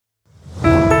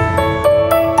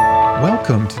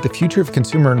Welcome to the Future of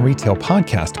Consumer and Retail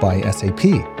podcast by SAP.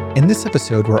 In this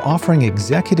episode, we're offering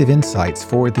executive insights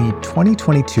for the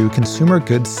 2022 Consumer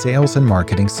Goods Sales and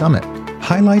Marketing Summit.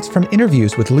 Highlights from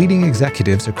interviews with leading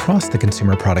executives across the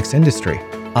consumer products industry.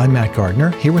 I'm Matt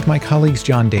Gardner, here with my colleagues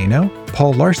John Dano,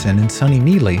 Paul Larson, and Sunny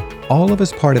Neely, all of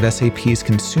us part of SAP's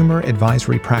consumer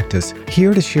advisory practice,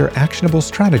 here to share actionable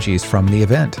strategies from the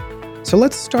event. So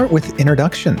let's start with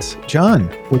introductions. John,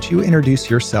 would you introduce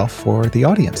yourself for the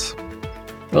audience?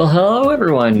 Well, hello,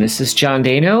 everyone. This is John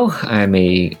Dano. I'm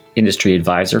a industry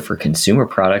advisor for consumer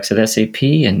products at SAP.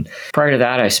 And prior to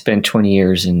that, I spent 20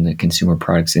 years in the consumer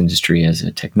products industry as a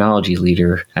technology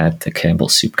leader at the Campbell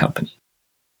Soup Company.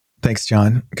 Thanks,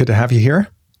 John. Good to have you here.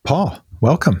 Paul,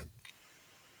 welcome.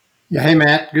 Yeah, hey,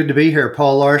 Matt. Good to be here.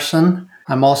 Paul Larson.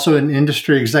 I'm also an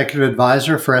industry executive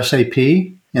advisor for SAP.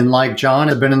 And like John,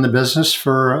 I've been in the business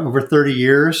for over 30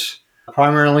 years,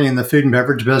 primarily in the food and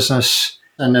beverage business.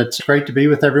 And it's great to be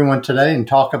with everyone today and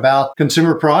talk about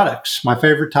consumer products, my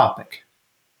favorite topic.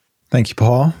 Thank you,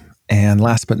 Paul. And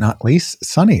last but not least,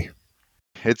 Sunny.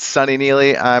 It's Sunny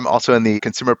Neely. I'm also in the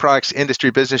Consumer Products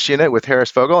Industry Business Unit with Harris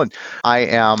Vogel, and I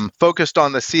am focused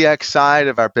on the CX side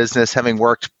of our business, having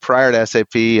worked prior to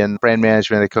SAP and brand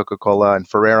management at Coca-Cola and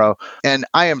Ferrero. And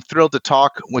I am thrilled to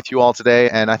talk with you all today,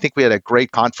 and I think we had a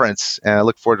great conference, and I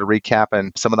look forward to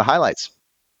recapping some of the highlights.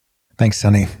 Thanks,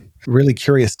 Sunny. Really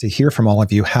curious to hear from all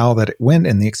of you how that went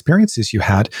and the experiences you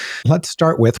had. Let's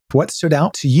start with what stood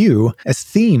out to you as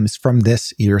themes from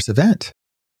this year's event.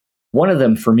 One of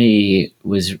them for me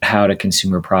was how do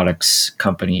consumer products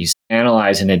companies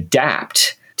analyze and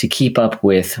adapt to keep up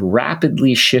with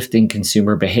rapidly shifting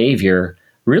consumer behavior,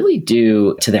 really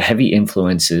due to the heavy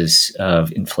influences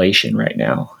of inflation right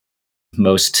now.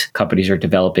 Most companies are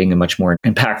developing a much more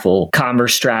impactful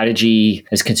commerce strategy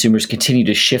as consumers continue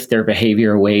to shift their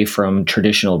behavior away from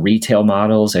traditional retail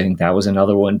models. I think that was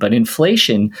another one. But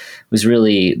inflation was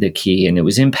really the key, and it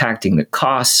was impacting the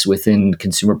costs within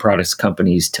consumer products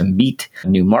companies to meet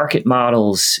new market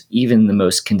models. Even the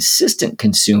most consistent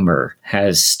consumer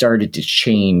has started to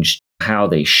change how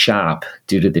they shop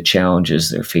due to the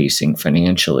challenges they're facing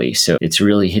financially. So it's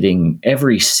really hitting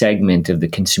every segment of the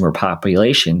consumer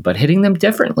population, but hitting them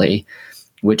differently,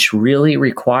 which really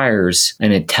requires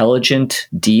an intelligent,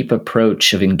 deep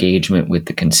approach of engagement with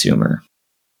the consumer.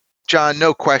 John,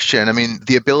 no question. I mean,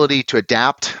 the ability to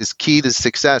adapt is key to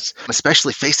success,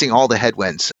 especially facing all the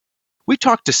headwinds. We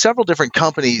talked to several different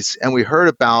companies and we heard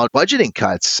about budgeting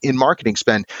cuts in marketing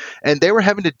spend, and they were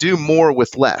having to do more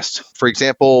with less. For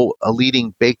example, a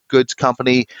leading baked goods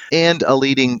company and a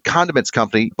leading condiments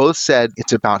company both said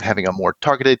it's about having a more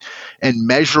targeted and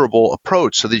measurable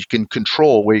approach so that you can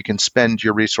control where you can spend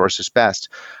your resources best.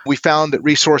 We found that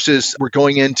resources were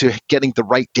going into getting the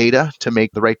right data to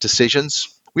make the right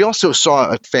decisions. We also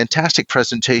saw a fantastic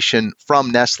presentation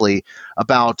from Nestle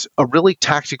about a really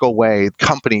tactical way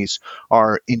companies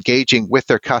are engaging with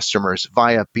their customers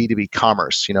via B2B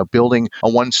commerce, building a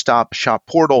one-stop shop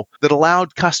portal that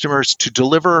allowed customers to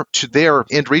deliver to their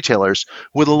end retailers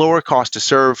with a lower cost to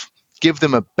serve, give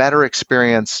them a better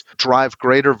experience, drive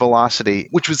greater velocity,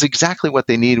 which was exactly what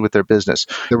they need with their business.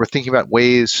 They were thinking about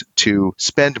ways to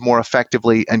spend more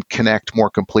effectively and connect more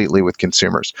completely with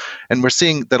consumers. And we're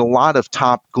seeing that a lot of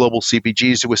top global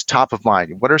CPGs, it was top of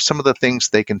mind. What are some of the things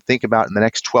they can think about in the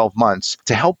next 12 months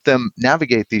to help them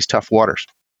navigate these tough waters?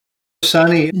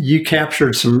 Sunny, you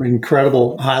captured some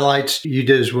incredible highlights. You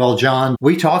did as well, John.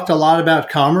 We talked a lot about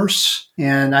commerce,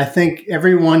 and I think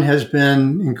everyone has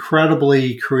been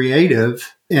incredibly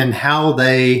creative in how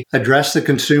they address the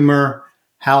consumer,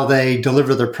 how they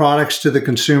deliver their products to the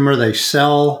consumer, they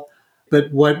sell.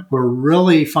 But what we're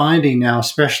really finding now,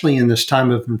 especially in this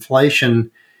time of inflation,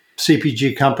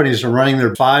 CPG companies are running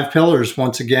their 5 pillars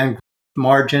once again: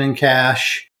 margin and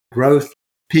cash, growth,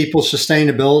 people,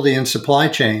 sustainability, and supply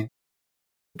chain.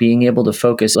 Being able to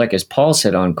focus, like as Paul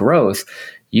said, on growth,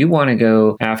 you want to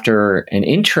go after an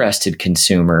interested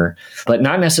consumer, but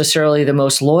not necessarily the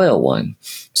most loyal one.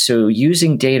 So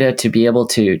using data to be able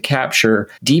to capture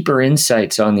deeper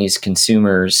insights on these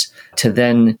consumers to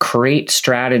then create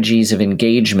strategies of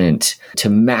engagement to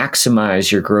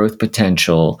maximize your growth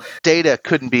potential. Data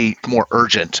couldn't be more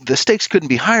urgent. The stakes couldn't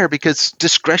be higher because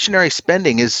discretionary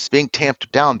spending is being tamped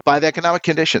down by the economic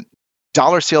condition.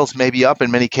 Dollar sales may be up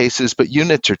in many cases, but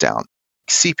units are down.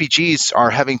 CPGs are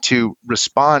having to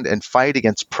respond and fight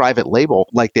against private label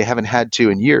like they haven't had to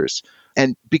in years.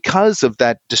 And because of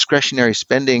that discretionary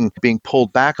spending being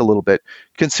pulled back a little bit,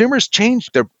 consumers change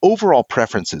their overall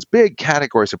preferences. Big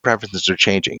categories of preferences are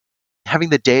changing.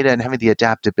 Having the data and having the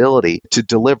adaptability to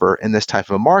deliver in this type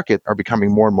of a market are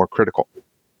becoming more and more critical.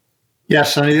 Yeah,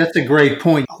 Sonny, that's a great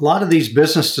point. A lot of these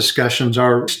business discussions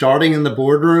are starting in the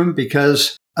boardroom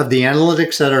because of the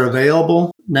analytics that are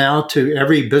available now to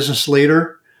every business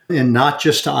leader and not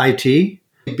just to IT.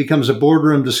 It becomes a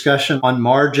boardroom discussion on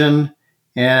margin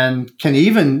and can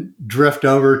even drift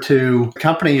over to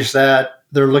companies that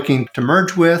they're looking to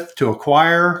merge with, to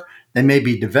acquire. They may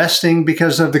be divesting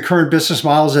because of the current business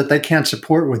models that they can't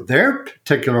support with their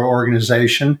particular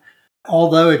organization,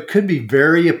 although it could be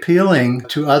very appealing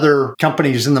to other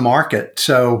companies in the market.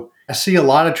 So I see a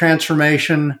lot of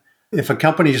transformation. If a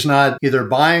company is not either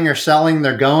buying or selling,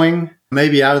 they're going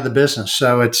maybe out of the business.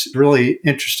 So it's really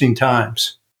interesting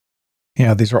times.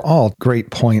 Yeah, these are all great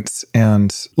points.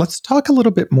 And let's talk a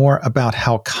little bit more about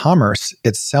how commerce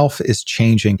itself is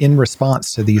changing in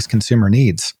response to these consumer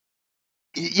needs.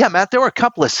 Yeah, Matt, there were a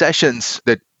couple of sessions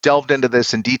that delved into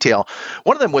this in detail.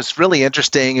 One of them was really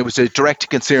interesting. It was a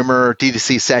direct-to-consumer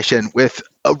D2C session with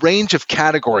a range of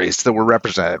categories that were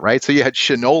represented, right? So you had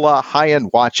Shinola high-end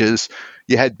watches,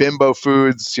 you had Bimbo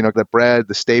Foods, the bread,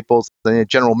 the staples, then you had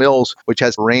General Mills, which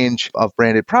has a range of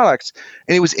branded products.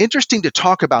 And it was interesting to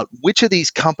talk about which of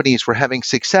these companies were having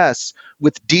success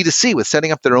with D2C, with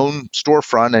setting up their own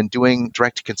storefront and doing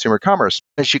direct-to-consumer commerce.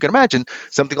 As you can imagine,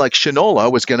 something like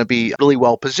Shinola was going to be really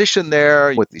well positioned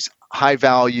there with these high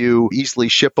value, easily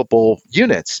shippable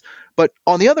units. But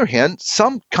on the other hand,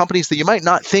 some companies that you might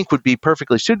not think would be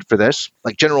perfectly suited for this,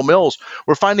 like General Mills,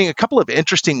 were finding a couple of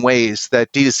interesting ways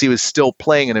that D2C was still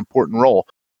playing an important role.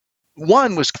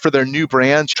 One was for their new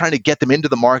brands, trying to get them into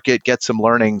the market, get some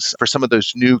learnings for some of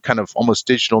those new kind of almost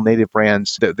digital native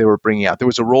brands that they were bringing out. There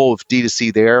was a role of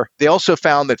D2C there. They also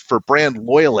found that for brand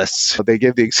loyalists, they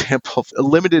gave the example of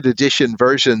limited edition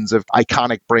versions of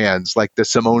iconic brands like the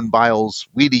Simone Biles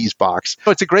Wheaties box.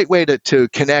 So it's a great way to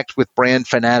connect with brand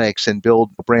fanatics and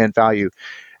build brand value.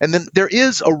 And then there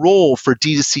is a role for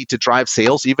D2C to drive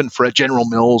sales, even for a General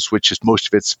Mills, which is most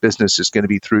of its business is going to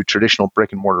be through traditional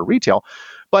brick and mortar retail.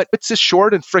 But it's a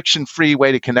short and friction-free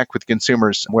way to connect with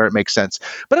consumers where it makes sense.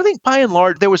 But I think by and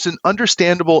large, there was an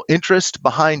understandable interest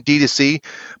behind D2C,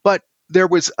 but there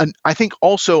was, I think,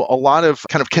 also a lot of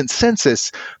kind of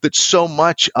consensus that so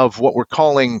much of what we're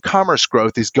calling commerce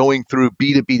growth is going through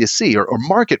B2B2C or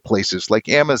marketplaces like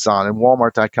Amazon and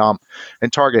Walmart.com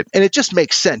and Target. And it just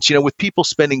makes sense, with people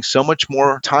spending so much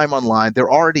more time online,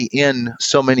 they're already in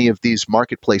so many of these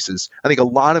marketplaces. I think a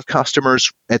lot of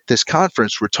customers at this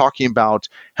conference were talking about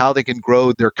how they can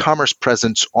grow their commerce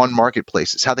presence on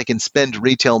marketplaces, how they can spend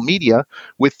retail media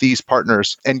with these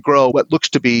partners and grow what looks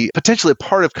to be potentially a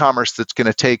part of commerce that's going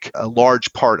to take a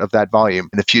large part of that volume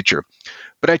in the future.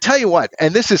 But I tell you what,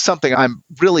 and this is something I'm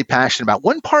really passionate about,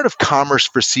 one part of commerce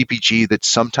for CPG that's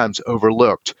sometimes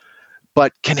overlooked,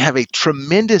 but can have a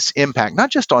tremendous impact,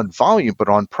 not just on volume, but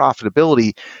on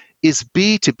profitability, is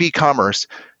B2B commerce.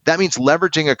 That means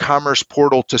leveraging a commerce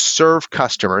portal to serve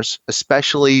customers,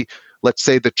 especially, let's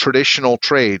say, the traditional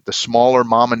trade, the smaller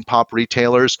mom and pop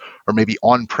retailers, or maybe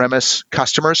on-premise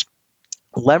customers.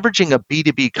 Leveraging a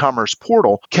B2B commerce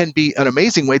portal can be an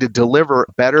amazing way to deliver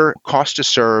better cost to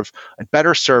serve and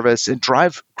better service and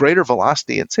drive greater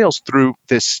velocity and sales through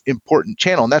this important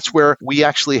channel. And that's where we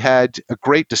actually had a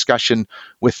great discussion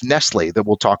with Nestle that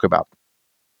we'll talk about.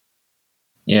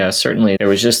 Yeah, certainly. There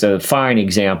was just a fine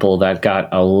example that got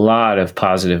a lot of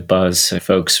positive buzz.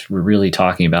 Folks were really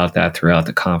talking about that throughout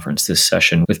the conference, this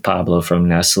session with Pablo from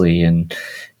Nestle. And,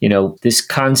 this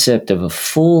concept of a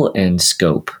full end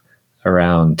scope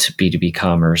around B2B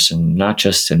commerce and not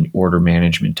just an order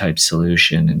management type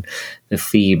solution. And the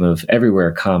theme of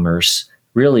everywhere commerce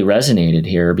really resonated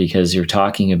here because you're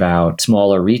talking about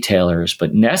smaller retailers,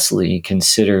 but Nestle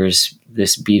considers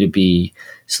this B2B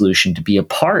solution to be a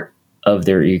part of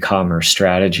their e-commerce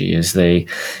strategy as they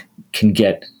can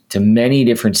get to many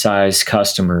different size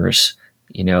customers,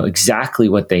 exactly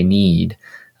what they need,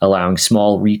 allowing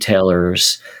small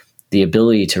retailers the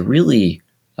ability to really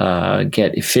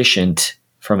get efficient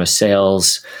from a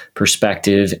sales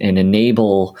perspective and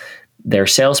enable their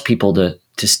salespeople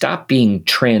to stop being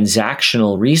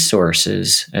transactional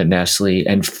resources at Nestle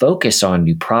and focus on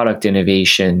new product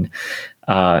innovation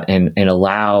and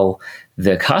allow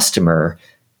the customer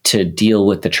to deal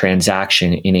with the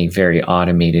transaction in a very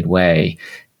automated way.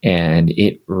 And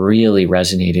it really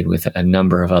resonated with a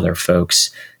number of other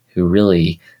folks who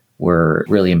really were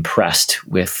really impressed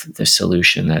with the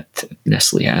solution that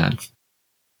Nestle had.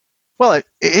 Well,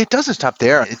 it doesn't stop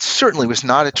there. It certainly was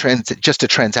not just a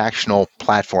transactional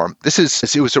platform.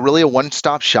 It was really a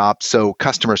one-stop shop, so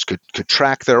customers could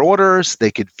track their orders, they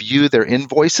could view their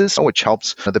invoices, which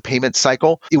helps the payment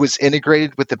cycle. It was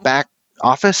integrated with the back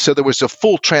office. So there was a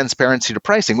full transparency to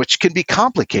pricing, which can be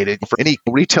complicated for any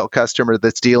retail customer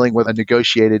that's dealing with a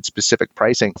negotiated specific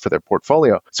pricing for their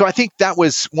portfolio. So I think that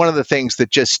was one of the things that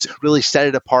just really set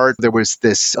it apart. There was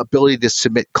this ability to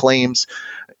submit claims.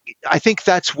 I think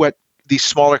that's what these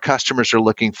smaller customers are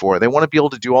looking for. They want to be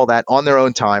able to do all that on their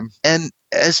own time. And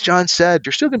as John said,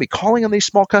 you're still going to be calling on these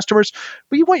small customers,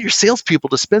 but you want your salespeople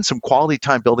to spend some quality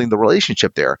time building the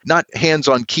relationship there, not hands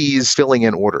on keys filling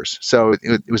in orders. So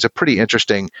it was a pretty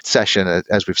interesting session,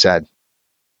 as we've said.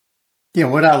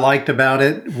 What I liked about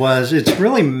it was it's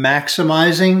really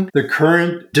maximizing the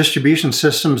current distribution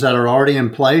systems that are already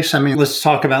in place. I mean, let's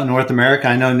talk about North America.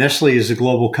 I know Nestle is a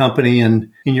global company and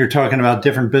you're talking about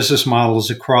different business models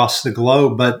across the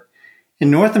globe, but in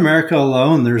North America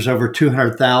alone, there's over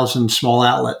 200,000 small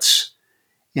outlets.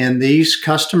 And these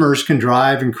customers can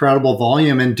drive incredible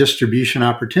volume and distribution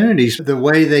opportunities. The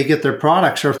way they get their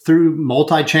products are through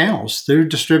multi-channels, through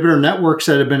distributor networks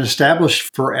that have been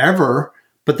established forever,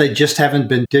 but they just haven't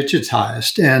been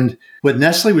digitized. And what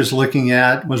Nestle was looking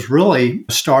at was really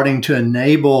starting to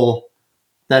enable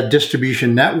that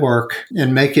distribution network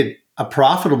and make it a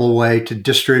profitable way to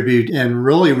distribute and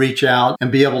really reach out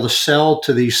and be able to sell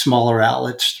to these smaller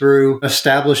outlets through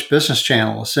established business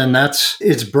channels. And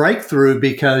it's breakthrough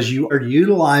because you are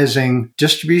utilizing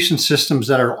distribution systems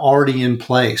that are already in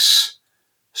place.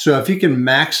 So if you can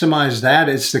maximize that,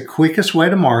 it's the quickest way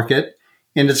to market.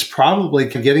 And it's probably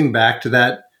getting back to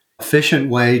that efficient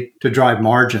way to drive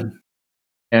margin.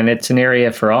 And it's an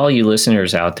area for all you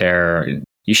listeners out there.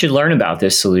 You should learn about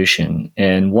this solution.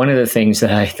 And one of the things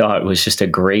that I thought was just a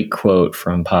great quote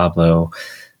from Pablo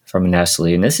from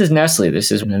Nestle. And this is Nestle.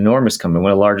 This is an enormous company,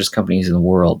 one of the largest companies in the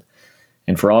world.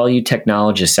 And for all you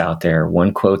technologists out there,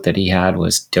 one quote that he had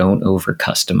was, "Don't over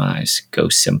customize, go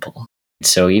simple."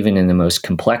 So even in the most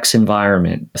complex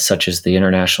environment, such as the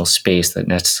international space that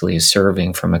Nestle is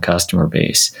serving from a customer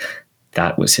base,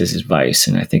 that was his advice.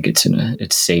 And I think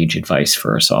it's sage advice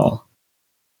for us all.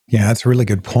 Yeah, that's a really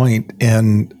good point.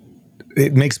 And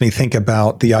it makes me think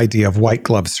about the idea of white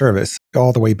glove service.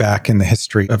 All the way back in the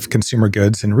history of consumer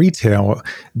goods and retail,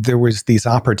 there was these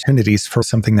opportunities for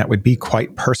something that would be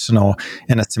quite personal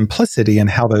and a simplicity in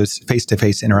how those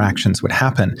face-to-face interactions would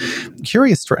happen.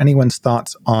 Curious for anyone's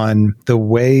thoughts on the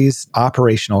ways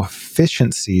operational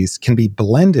efficiencies can be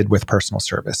blended with personal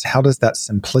service. How does that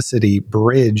simplicity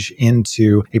bridge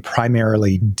into a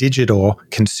primarily digital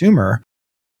consumer?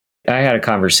 I had a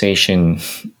conversation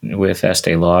with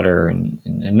Estee Lauder and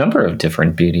a number of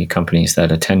different beauty companies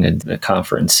that attended the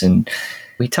conference. And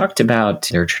we talked about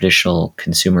their traditional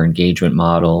consumer engagement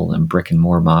model and brick and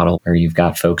mortar model, where you've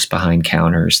got folks behind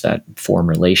counters that form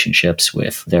relationships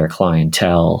with their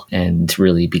clientele and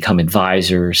really become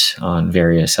advisors on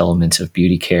various elements of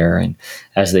beauty care. And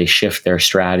as they shift their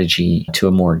strategy to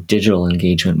a more digital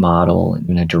engagement model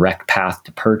and a direct path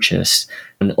to purchase,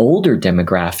 an older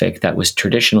demographic that was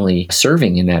traditionally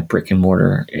serving in that brick and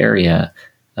mortar area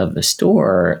of the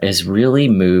store has really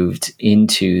moved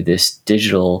into this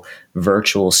digital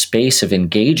virtual space of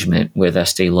engagement with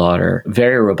Estee Lauder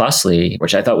very robustly,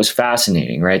 which I thought was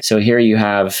fascinating, right? So here you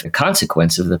have a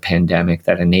consequence of the pandemic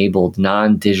that enabled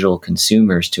non-digital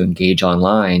consumers to engage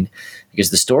online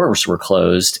because the stores were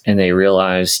closed, and they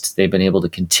realized they've been able to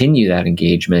continue that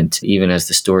engagement even as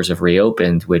the stores have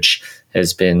reopened, which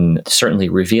has been certainly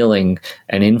revealing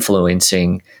and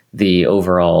influencing the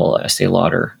overall Estee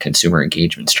Lauder consumer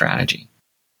engagement strategy.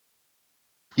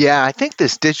 Yeah, I think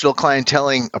this digital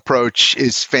clienteling approach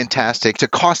is fantastic. It's a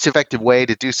cost-effective way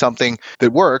to do something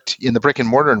that worked in the brick and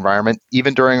mortar environment,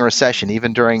 even during a recession,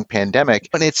 even during pandemic.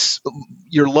 And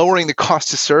you're lowering the cost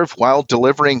to serve while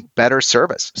delivering better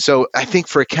service. So I think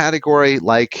for a category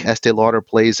like Estee Lauder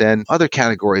plays in, other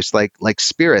categories like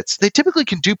spirits, they typically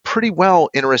can do pretty well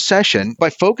in a recession by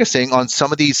focusing on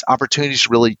some of these opportunities to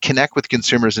really connect with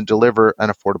consumers and deliver an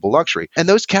affordable luxury. And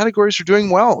those categories are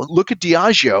doing well. Look at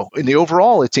Diageo. In the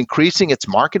overall, it's increasing its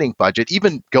marketing budget,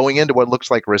 even going into what looks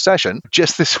like a recession.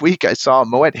 Just this week, I saw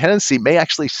Moet Hennessy may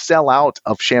actually sell out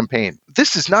of champagne.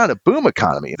 This is not a boom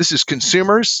economy. This is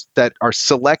consumers that are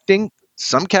selecting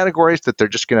some categories that they're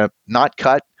just going to not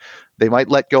cut. They might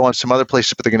let go on some other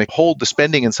places, but they're going to hold the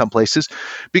spending in some places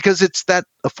because it's that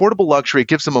affordable luxury. It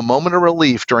gives them a moment of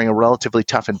relief during a relatively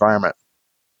tough environment.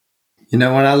 When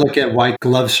I look at white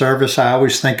glove service, I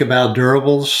always think about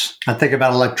durables. I think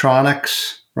about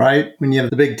electronics. Right? When you have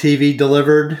the big TV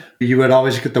delivered, you would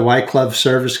always get the white glove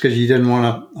service because you didn't want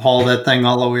to haul that thing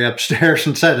all the way upstairs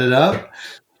and set it up.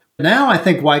 Now I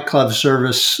think white glove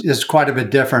service is quite a bit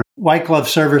different. White glove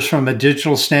service from a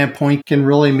digital standpoint can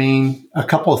really mean a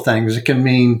couple of things. It can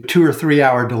mean 2 or 3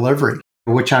 hour delivery.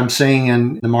 which I'm seeing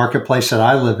in the marketplace that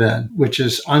I live in, which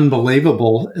is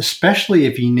unbelievable, especially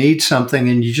if you need something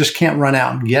and you just can't run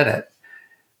out and get it.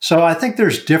 So I think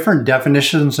there's different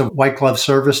definitions of white glove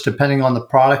service depending on the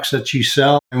products that you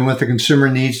sell and what the consumer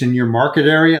needs in your market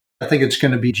area. I think it's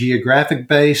going to be geographic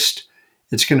based.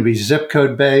 It's going to be zip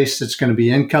code based. It's going to be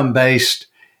income based.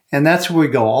 And that's where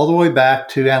we go all the way back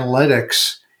to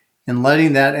analytics and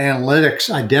letting that analytics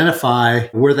identify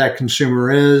where that consumer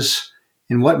is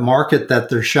and what market that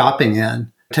they're shopping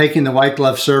in. Taking the white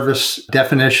glove service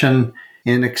definition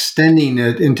and extending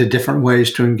it into different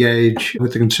ways to engage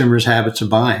with the consumer's habits of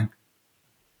buying.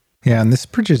 Yeah, and this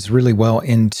bridges really well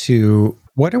into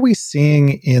what are we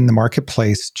seeing in the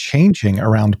marketplace changing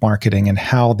around marketing and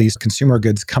how these consumer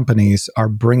goods companies are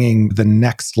bringing the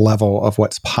next level of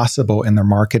what's possible in their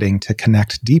marketing to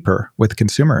connect deeper with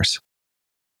consumers.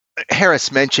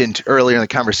 Harris mentioned earlier in the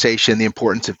conversation the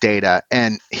importance of data.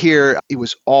 And here it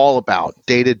was all about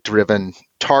data-driven,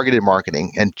 targeted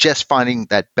marketing and just finding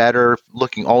that better,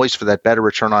 looking always for that better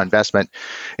return on investment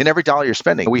in every dollar you're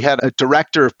spending. We had a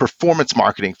director of performance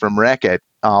marketing from Reckitt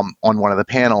on one of the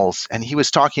panels, and he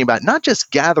was talking about not just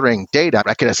gathering data.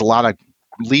 Reckitt has a lot of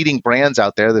leading brands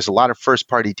out there. There's a lot of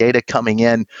first-party data coming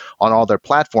in on all their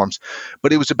platforms,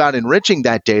 but it was about enriching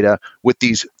that data with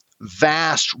these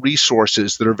vast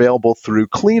resources that are available through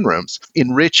clean rooms,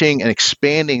 enriching and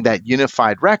expanding that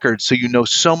unified record so you know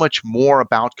so much more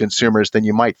about consumers than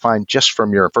you might find just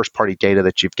from your first-party data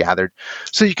that you've gathered,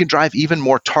 so you can drive even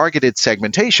more targeted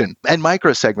segmentation and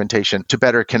micro-segmentation to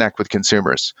better connect with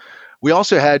consumers. We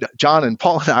also had John and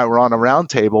Paul and I were on a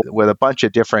roundtable with a bunch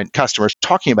of different customers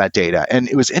talking about data, and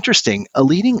it was interesting. A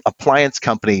leading appliance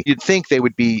company, you'd think they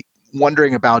would be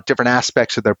wondering about different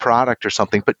aspects of their product or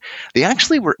something, but they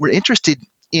actually were interested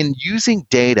in using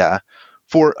data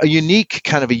for a unique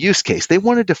kind of a use case. They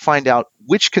wanted to find out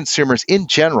which consumers in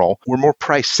general were more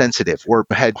price sensitive or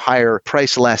had higher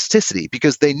price elasticity,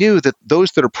 because they knew that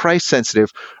those that are price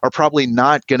sensitive are probably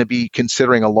not going to be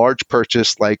considering a large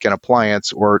purchase like an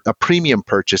appliance or a premium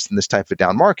purchase in this type of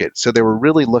down market. So they were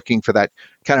really looking for that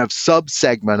kind of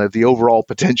sub-segment of the overall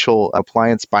potential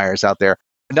appliance buyers out there.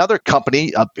 Another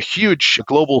company, a huge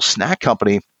global snack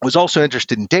company, was also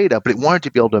interested in data, but it wanted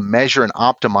to be able to measure and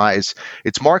optimize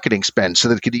its marketing spend so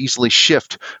that it could easily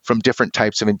shift from different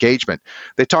types of engagement.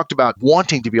 They talked about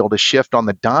wanting to be able to shift on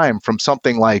the dime from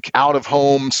something like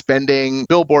out-of-home spending,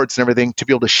 billboards and everything, to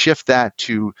be able to shift that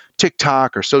to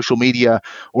TikTok or social media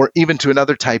or even to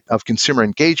another type of consumer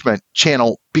engagement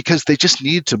channel, because they just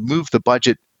needed to move the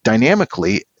budget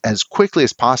dynamically as quickly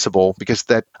as possible, because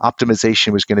that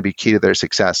optimization was going to be key to their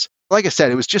success. Like I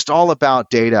said, it was just all about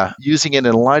data, using it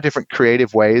in a lot of different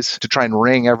creative ways to try and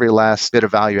wring every last bit of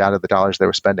value out of the dollars they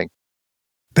were spending.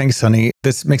 Thanks, Sonny.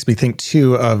 This makes me think,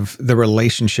 too, of the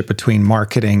relationship between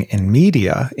marketing and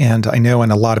media. And I know in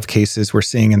a lot of cases we're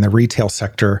seeing in the retail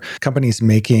sector, companies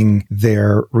making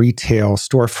their retail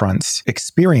storefronts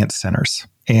experience centers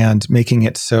and making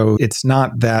it so it's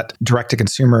not that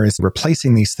direct-to-consumer is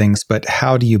replacing these things, but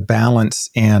how do you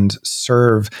balance and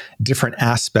serve different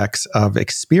aspects of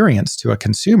experience to a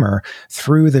consumer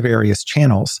through the various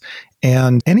channels?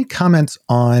 And any comments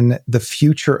on the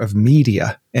future of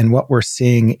media and what we're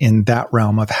seeing in that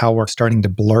realm of how we're starting to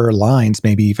blur lines,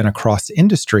 maybe even across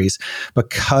industries,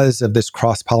 because of this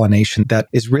cross-pollination that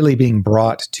is really being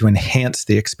brought to enhance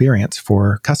the experience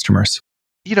for customers?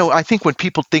 You know, I think when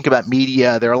people think about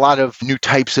media, there are a lot of new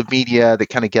types of media that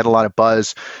kind of get a lot of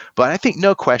buzz. But I think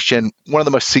no question, one of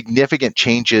the most significant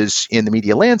changes in the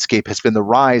media landscape has been the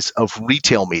rise of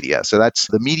retail media. So that's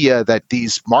the media that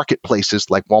these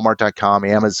marketplaces like Walmart.com,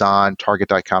 Amazon,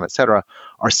 Target.com, et cetera,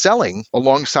 are selling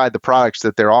alongside the products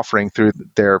that they're offering through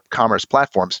their commerce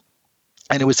platforms.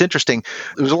 And it was interesting.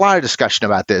 There was a lot of discussion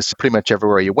about this pretty much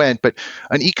everywhere you went. But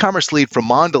an e-commerce lead from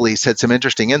Mondelez had some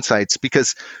interesting insights,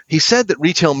 because he said that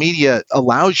retail media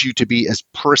allows you to be as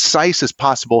precise as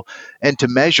possible and to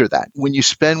measure that. When you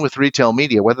spend with retail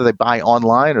media, whether they buy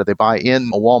online or they buy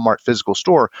in a Walmart physical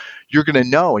store, you're going to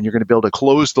know, and you're going to be able to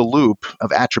close the loop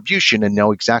of attribution and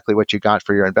know exactly what you got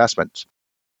for your investments.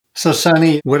 So,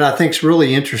 Sonny, what I think is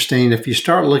really interesting, if you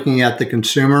start looking at the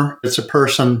consumer, it's a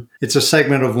person, it's a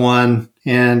segment of one.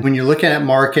 And when you look at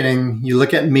marketing, you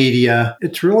look at media,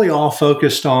 it's really all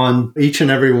focused on each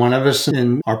and every one of us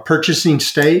in our purchasing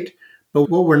state. But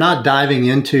what we're not diving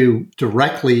into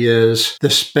directly is the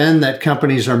spend that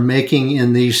companies are making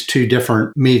in these two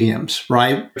different mediums,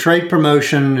 right? Trade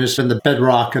promotion has been the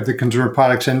bedrock of the consumer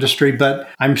products industry, but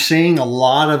I'm seeing a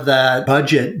lot of that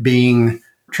budget being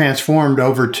transformed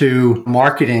over to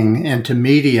marketing and to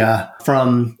media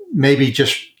from maybe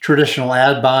just traditional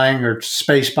ad buying or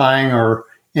space buying or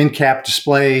in-cap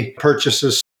display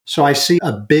purchases. So I see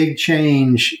a big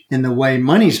change in the way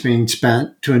money's being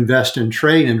spent to invest in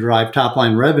trade and drive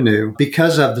top-line revenue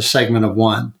because of the segment of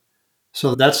one.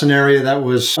 So that's an area that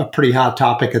was a pretty hot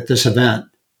topic at this event.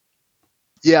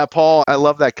 Yeah, Paul, I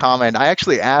love that comment. I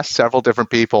actually asked several different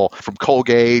people from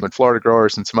Colgate and Florida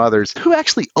Growers and some others, who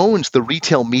actually owns the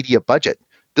retail media budget?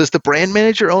 Does the brand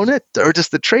manager own it or does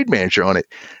the trade manager own it?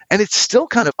 And it's still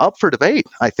kind of up for debate,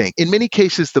 I think. In many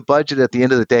cases, the budget at the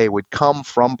end of the day would come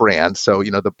from brands. So,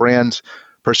 the brand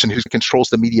person who controls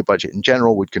the media budget in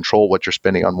general would control what you're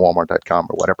spending on Walmart.com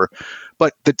or whatever.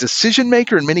 But the decision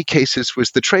maker in many cases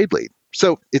was the trade lead.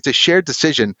 So it's a shared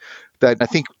decision that I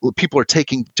think people are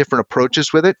taking different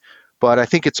approaches with it. But I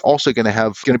think it's also going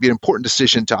to be an important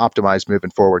decision to optimize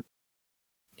moving forward.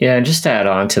 Yeah, and just to add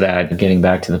on to that, getting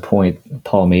back to the point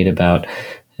Paul made about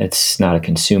it's not a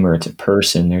consumer, it's a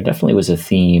person, there definitely was a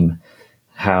theme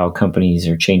how companies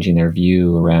are changing their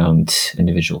view around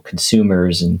individual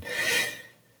consumers. And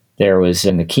there was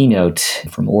in the keynote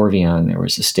from Orveon, there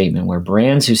was a statement where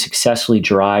brands who successfully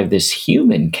drive this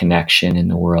human connection in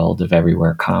the world of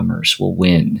everywhere commerce will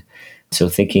win. So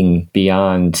thinking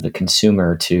beyond the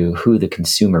consumer to who the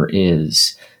consumer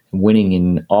is, winning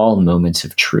in all moments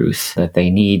of truth, that they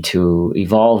need to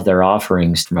evolve their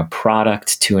offerings from a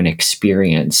product to an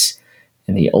experience.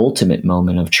 And the ultimate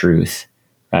moment of truth,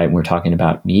 right, we're talking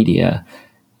about media,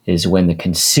 is when the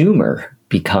consumer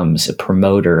becomes a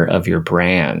promoter of your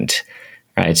brand,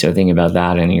 right? So think about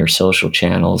that in your social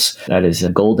channels. That is a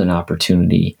golden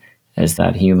opportunity as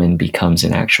that human becomes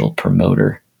an actual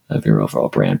promoter of your overall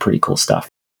brand. Pretty cool stuff.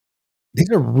 These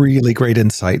are really great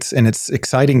insights, and it's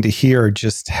exciting to hear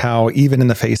just how, even in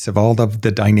the face of all of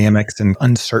the dynamics and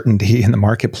uncertainty in the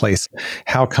marketplace,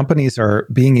 how companies are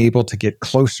being able to get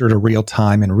closer to real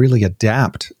time and really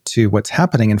adapt to what's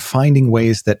happening and finding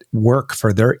ways that work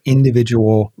for their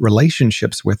individual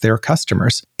relationships with their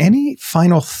customers. Any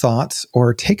final thoughts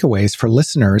or takeaways for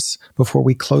listeners before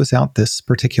we close out this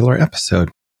particular episode?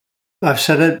 I've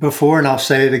said it before and I'll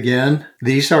say it again.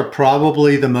 These are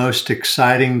probably the most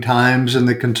exciting times in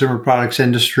the consumer products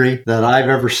industry that I've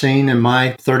ever seen in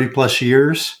my 30 plus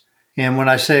years. And when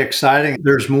I say exciting,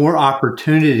 there's more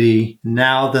opportunity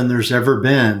now than there's ever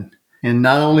been. And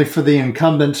not only for the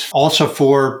incumbents, also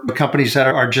for the companies that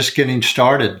are just getting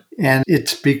started. And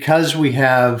it's because we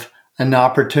have an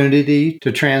opportunity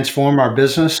to transform our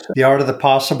business. The art of the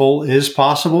possible is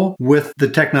possible with the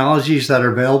technologies that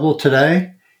are available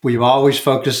today. We've always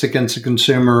focused against the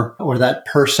consumer or that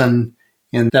person,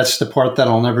 and that's the part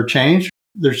that'll never change.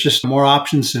 There's just more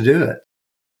options to do it.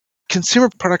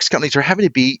 Consumer products companies are having to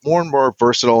be more and more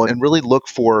versatile and really look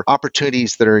for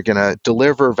opportunities that are going to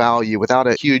deliver value without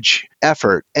a huge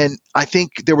effort. And I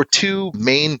think there were two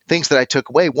main things that I took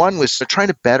away. One was trying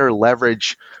to better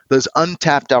leverage those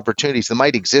untapped opportunities that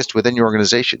might exist within your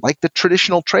organization, like the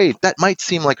traditional trade. That might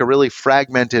seem like a really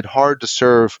fragmented, hard to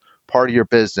serve part of your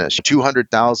business,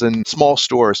 200,000 small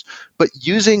stores, but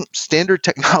using standard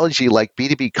technology like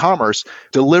B2B commerce,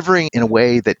 delivering in a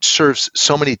way that serves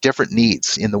so many different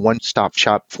needs in the one-stop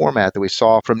shop format that we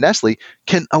saw from Nestle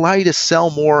can allow you to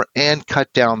sell more and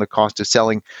cut down the cost of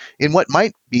selling in what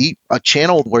might be a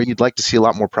channel where you'd like to see a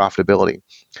lot more profitability.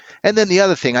 And then the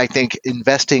other thing, I think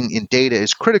investing in data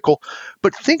is critical,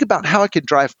 but think about how it can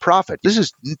drive profit. This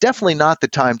is definitely not the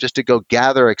time just to go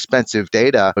gather expensive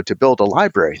data to build a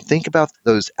library. Think about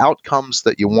those outcomes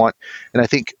that you want. And I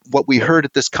think what we heard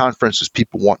at this conference is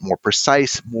people want more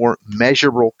precise, more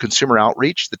measurable consumer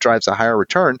outreach that drives a higher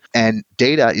return. And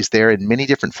data is there in many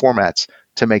different formats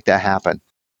to make that happen.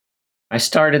 I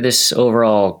started this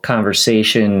overall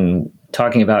conversation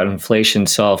talking about inflation,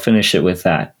 so I'll finish it with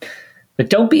that. But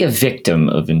don't be a victim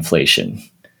of inflation.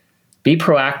 Be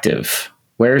proactive.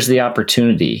 Where's the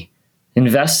opportunity?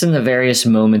 Invest in the various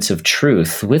moments of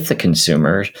truth with the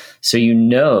consumer so you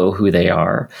know who they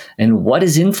are and what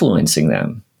is influencing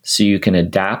them, so you can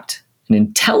adapt and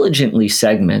intelligently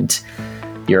segment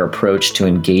your approach to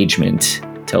engagement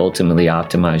to ultimately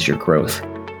optimize your growth.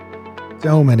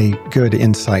 So many good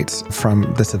insights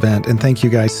from this event. And thank you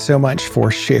guys so much for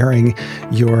sharing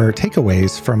your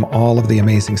takeaways from all of the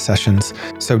amazing sessions.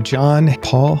 So John,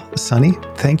 Paul, Sunny,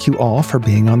 thank you all for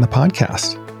being on the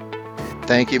podcast.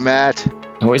 Thank you, Matt.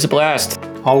 Always a blast.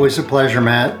 Always a pleasure,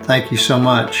 Matt. Thank you so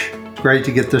much. It's great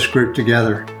to get this group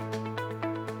together.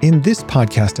 In this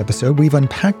podcast episode, we've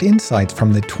unpacked insights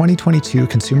from the 2022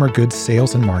 Consumer Goods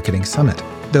Sales and Marketing Summit.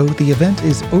 Though the event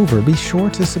is over, be sure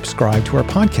to subscribe to our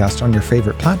podcast on your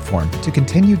favorite platform to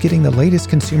continue getting the latest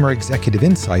consumer executive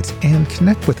insights and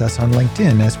connect with us on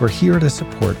LinkedIn as we're here to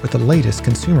support with the latest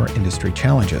consumer industry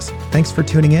challenges. Thanks for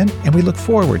tuning in, and we look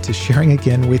forward to sharing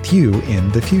again with you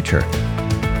in the future.